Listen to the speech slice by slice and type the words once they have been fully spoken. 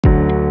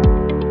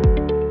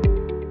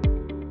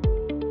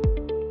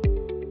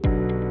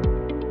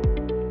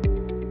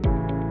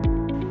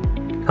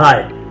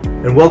Hi,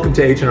 and welcome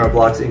to H&R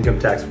Block's Income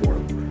Tax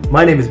Forum.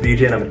 My name is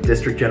BJ and I'm a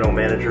District General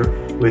Manager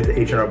with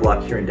H&R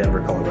Block here in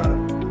Denver, Colorado.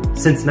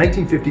 Since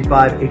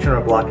 1955,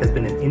 H&R Block has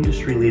been an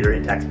industry leader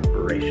in tax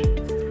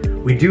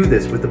preparation. We do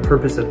this with the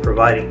purpose of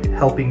providing,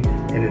 helping,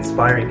 and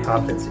inspiring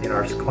confidence in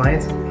our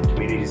clients and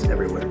communities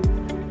everywhere.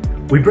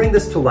 We bring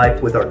this to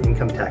life with our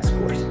income tax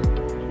course.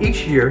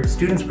 Each year,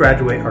 students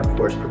graduate our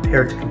course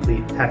prepared to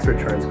complete tax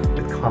returns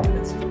with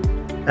confidence.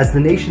 As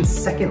the nation's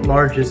second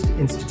largest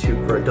institute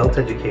for adult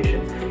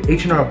education,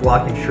 H&R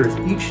Block ensures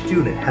each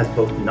student has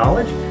both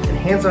knowledge and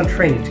hands-on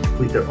training to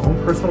complete their own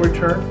personal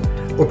return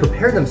or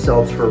prepare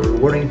themselves for a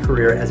rewarding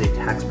career as a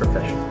tax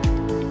professional.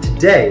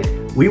 Today,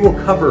 we will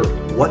cover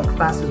what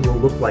classes will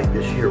look like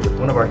this year with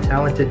one of our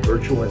talented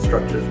virtual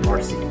instructors,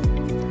 Marcy.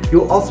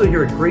 You'll also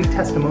hear a great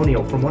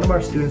testimonial from one of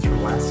our students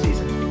from last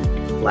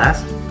season.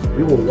 Last,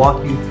 we will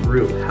walk you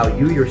through how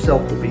you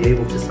yourself will be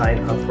able to sign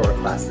up for our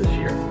class this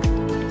year.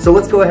 So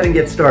let's go ahead and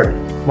get started.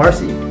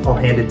 Marcy, I'll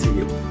hand it to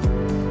you.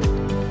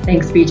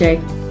 Thanks, BJ.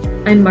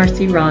 I'm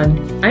Marcy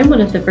Ron. I'm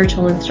one of the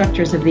virtual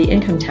instructors of the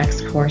income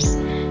tax course.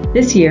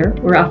 This year,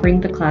 we're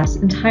offering the class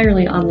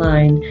entirely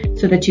online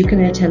so that you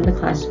can attend the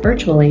class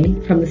virtually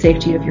from the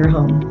safety of your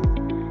home.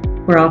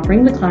 We're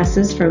offering the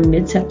classes from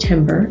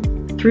mid-September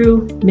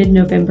through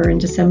mid-November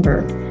and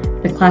December.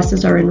 The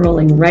classes are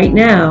enrolling right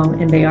now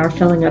and they are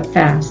filling up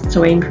fast,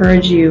 so I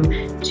encourage you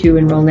to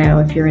enroll now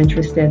if you're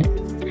interested.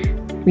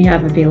 We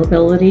have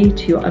availability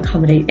to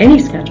accommodate any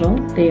schedule.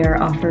 They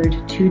are offered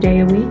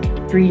 2-day a week,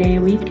 3-day a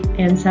week,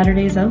 and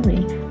Saturdays only,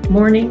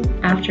 morning,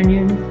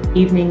 afternoon,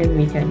 evening, and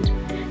weekend.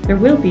 There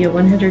will be a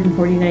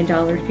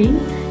 $149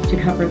 fee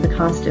to cover the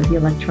cost of the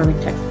electronic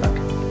textbook.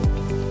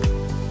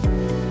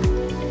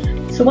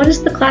 So what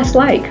is the class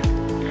like?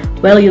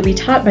 Well, you'll be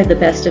taught by the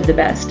best of the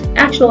best,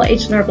 actual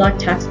H&R Block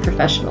tax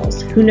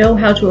professionals who know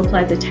how to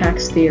apply the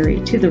tax theory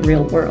to the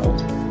real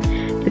world.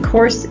 The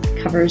course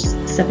covers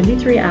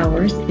 73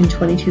 hours in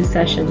 22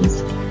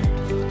 sessions.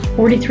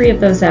 43 of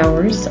those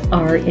hours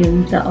are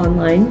in the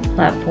online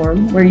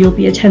platform where you'll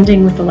be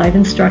attending with a live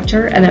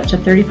instructor and up to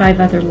 35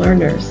 other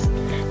learners.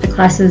 The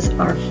classes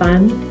are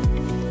fun,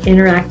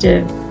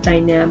 interactive,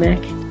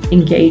 dynamic,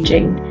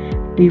 engaging.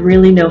 We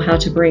really know how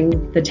to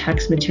bring the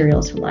tax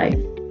material to life.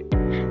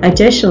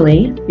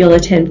 Additionally, you'll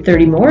attend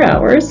 30 more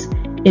hours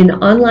in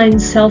online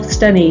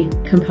self-study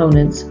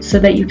components so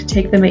that you can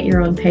take them at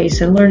your own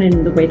pace and learn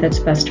in the way that's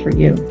best for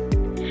you.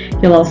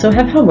 You'll also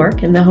have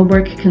homework, and the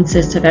homework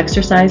consists of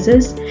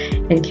exercises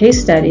and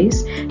case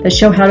studies that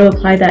show how to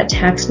apply that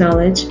tax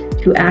knowledge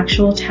to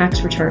actual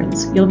tax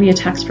returns. You'll be a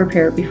tax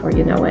preparer before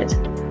you know it.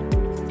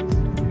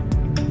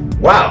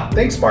 Wow,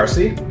 thanks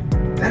Marcy.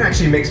 That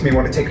actually makes me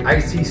want to take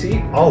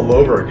ITC all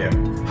over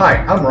again. Hi,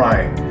 I'm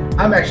Ryan.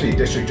 I'm actually a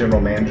District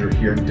General Manager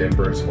here in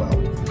Denver as well.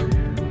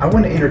 I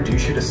want to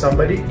introduce you to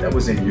somebody that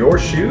was in your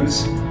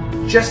shoes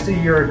just a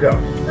year ago.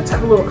 Let's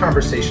have a little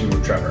conversation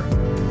with Trevor.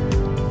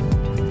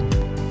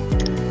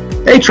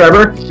 Hey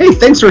Trevor, hey,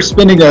 thanks for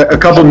spending a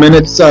couple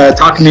minutes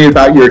talking to me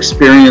about your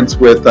experience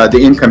with the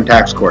income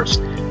tax course.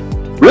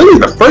 Really,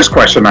 the first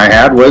question I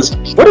had was,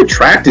 what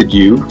attracted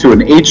you to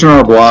an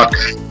H&R Block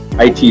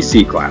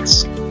ITC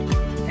class?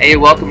 Hey,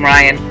 welcome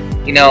Ryan.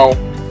 You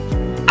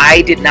know,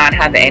 I did not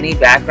have any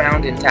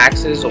background in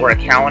taxes or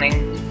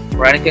accounting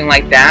or anything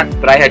like that,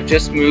 but I had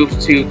just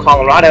moved to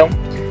Colorado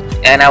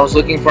and I was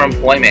looking for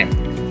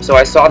employment. So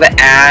I saw the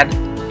ad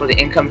for the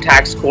income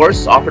tax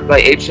course offered by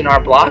H&R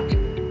Block.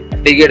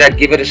 I figured I'd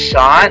give it a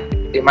shot.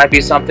 It might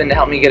be something to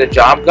help me get a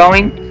job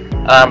going.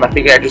 I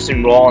figured I'd just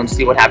enroll and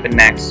see what happened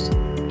next.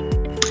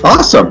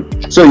 Awesome.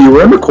 So you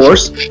were in the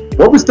course.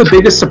 What was the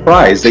biggest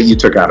surprise that you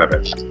took out of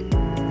it?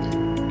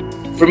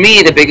 For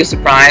me, the biggest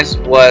surprise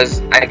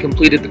was I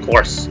completed the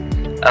course.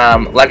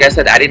 Like I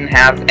said, I didn't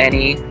have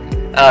any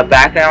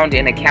background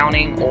in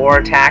accounting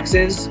or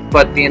taxes,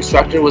 but the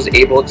instructor was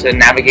able to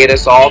navigate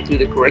us all through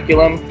the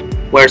curriculum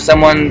where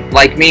someone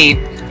like me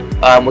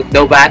with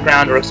no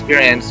background or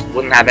experience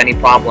wouldn't have any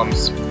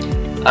problems.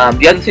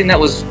 The other thing that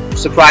was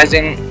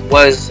surprising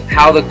was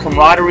how the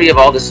camaraderie of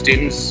all the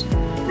students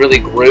really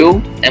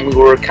grew, and we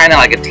were kind of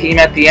like a team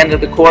at the end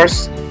of the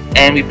course,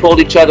 and we pulled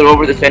each other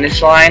over the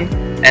finish line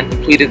and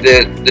completed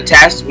the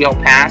test. We all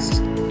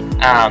passed,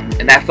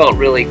 and that felt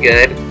really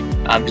good,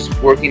 just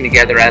working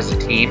together as a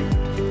team.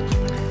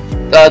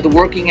 The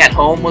working at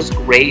home was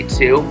great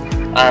too.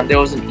 There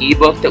was an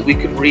ebook that we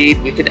could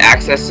read. We could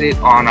access it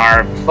on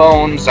our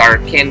phones, our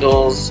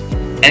Kindles,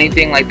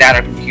 anything like that,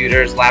 our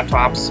computers,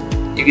 laptops.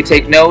 You could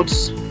take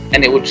notes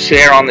and it would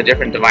share on the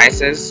different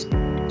devices.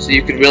 So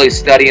you could really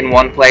study in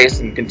one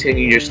place and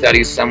continue your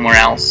studies somewhere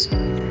else.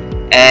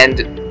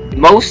 And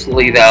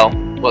mostly though,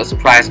 what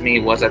surprised me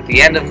was at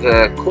the end of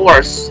the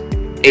course,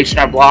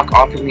 H&R Block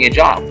offered me a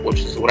job, which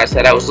is what I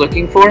said I was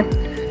looking for.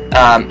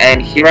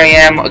 And here I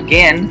am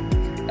again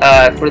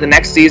for the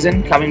next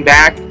season, coming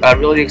back,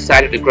 really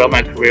excited to grow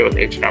my career with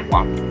H&R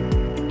Block.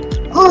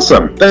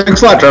 Awesome.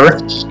 Thanks a lot, Trevor.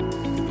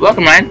 You're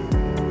welcome, Ryan.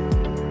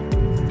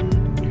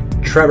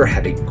 Trevor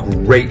had a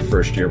great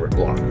first year with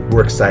Block.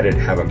 We're excited to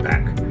have him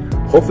back.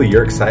 Hopefully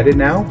you're excited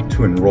now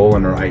to enroll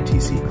in our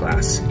ITC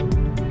class.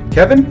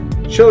 Kevin,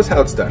 show us how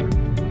it's done.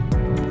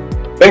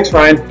 Thanks,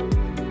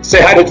 Ryan.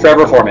 Say hi to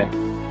Trevor for me.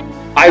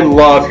 I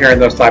love hearing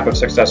those type of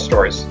success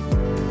stories.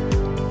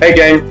 Hey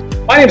gang,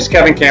 my name is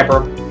Kevin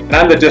Camper, and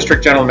I'm the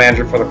District General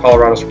Manager for the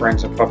Colorado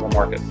Springs and Pueblo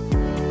market.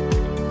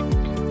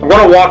 I'm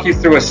going to walk you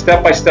through a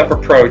step-by-step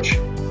approach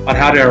on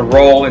how to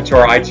enroll into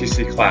our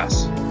ITC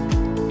class.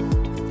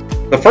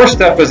 The first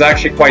step is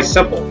actually quite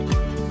simple.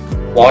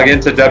 Log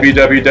into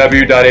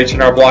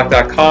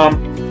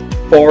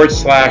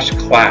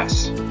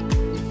www.hnrblock.com/class.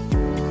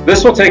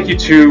 This will take you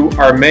to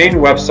our main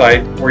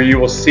website where you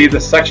will see the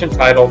section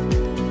titled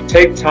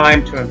Take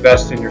Time to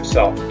Invest in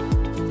Yourself.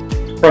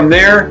 From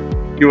there,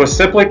 you will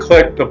simply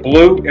click the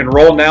blue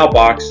Enroll Now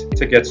box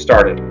to get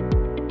started.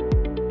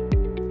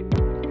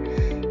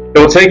 It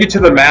will take you to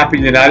the map of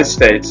the United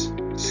States.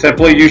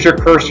 Simply use your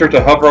cursor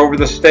to hover over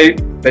the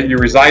state that you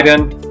reside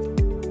in.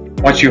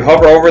 Once you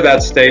hover over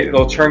that state, it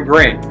will turn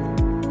green.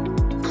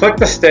 Click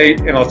the state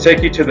and it'll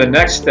take you to the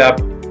next step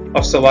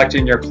of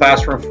selecting your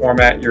classroom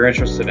format you're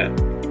interested in.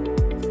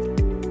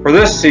 For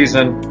this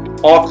season,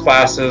 all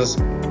classes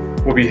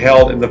will be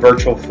held in the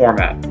virtual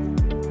format.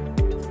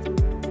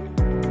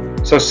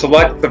 So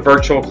select the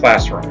virtual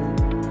classroom.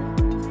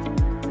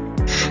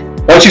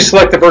 Once you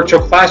select the virtual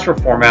classroom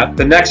format,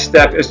 the next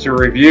step is to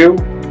review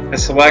and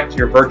select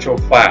your virtual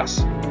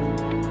class.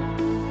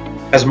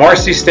 As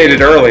Marcy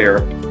stated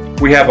earlier,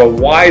 we have a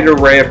wide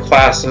array of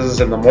classes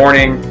in the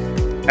morning,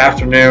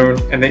 afternoon,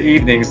 and the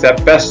evenings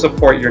that best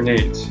support your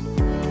needs.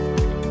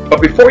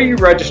 But before you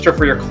register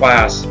for your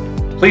class,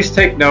 please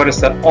take notice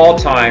that all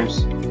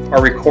times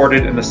are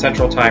recorded in the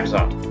Central Time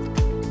Zone.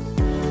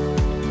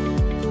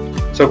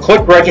 So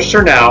click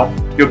Register Now.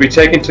 You'll be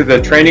taken to the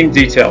training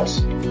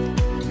details.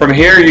 From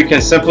here, you can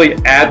simply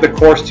add the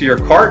course to your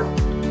cart.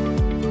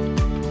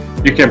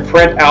 You can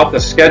print out the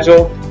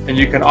schedule, and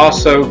you can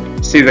also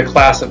see the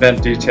class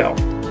event detail.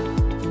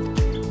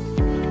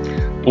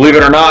 Believe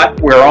it or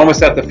not, we're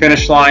almost at the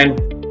finish line,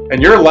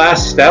 and your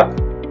last step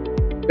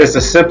is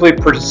to simply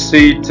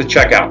proceed to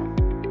checkout.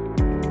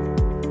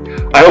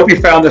 I hope you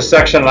found this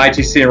section on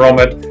ITC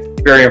enrollment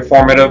very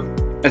informative.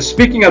 And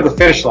speaking of the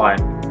finish line,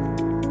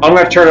 I'm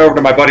going to turn it over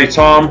to my buddy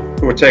Tom,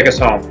 who will take us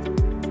home.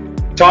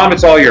 Tom,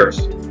 it's all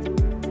yours.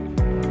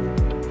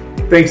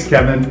 Thanks,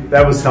 Kevin.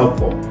 That was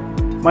helpful.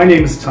 My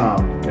name is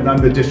Tom, and I'm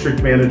the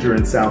District Manager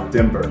in South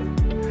Denver.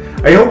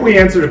 I hope we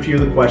answered a few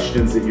of the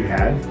questions that you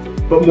had,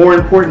 but more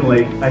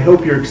importantly, I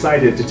hope you're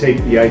excited to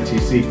take the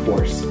ITC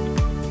course.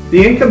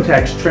 The Income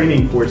Tax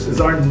Training course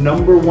is our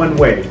 #1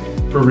 way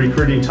for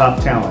recruiting top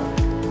talent,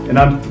 and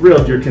I'm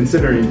thrilled you're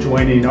considering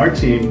joining our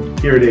team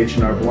here at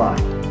H&R Block.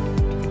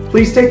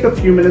 Please take a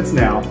few minutes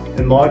now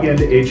and log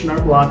into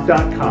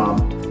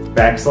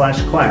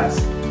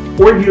hnrblock.com/class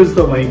or use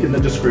the link in the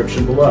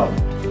description below.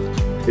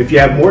 If you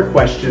have more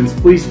questions,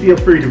 please feel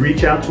free to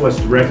reach out to us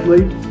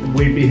directly, and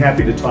we'd be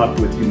happy to talk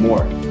with you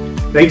more.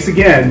 Thanks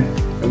again,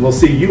 and we'll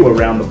see you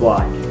around the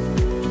block.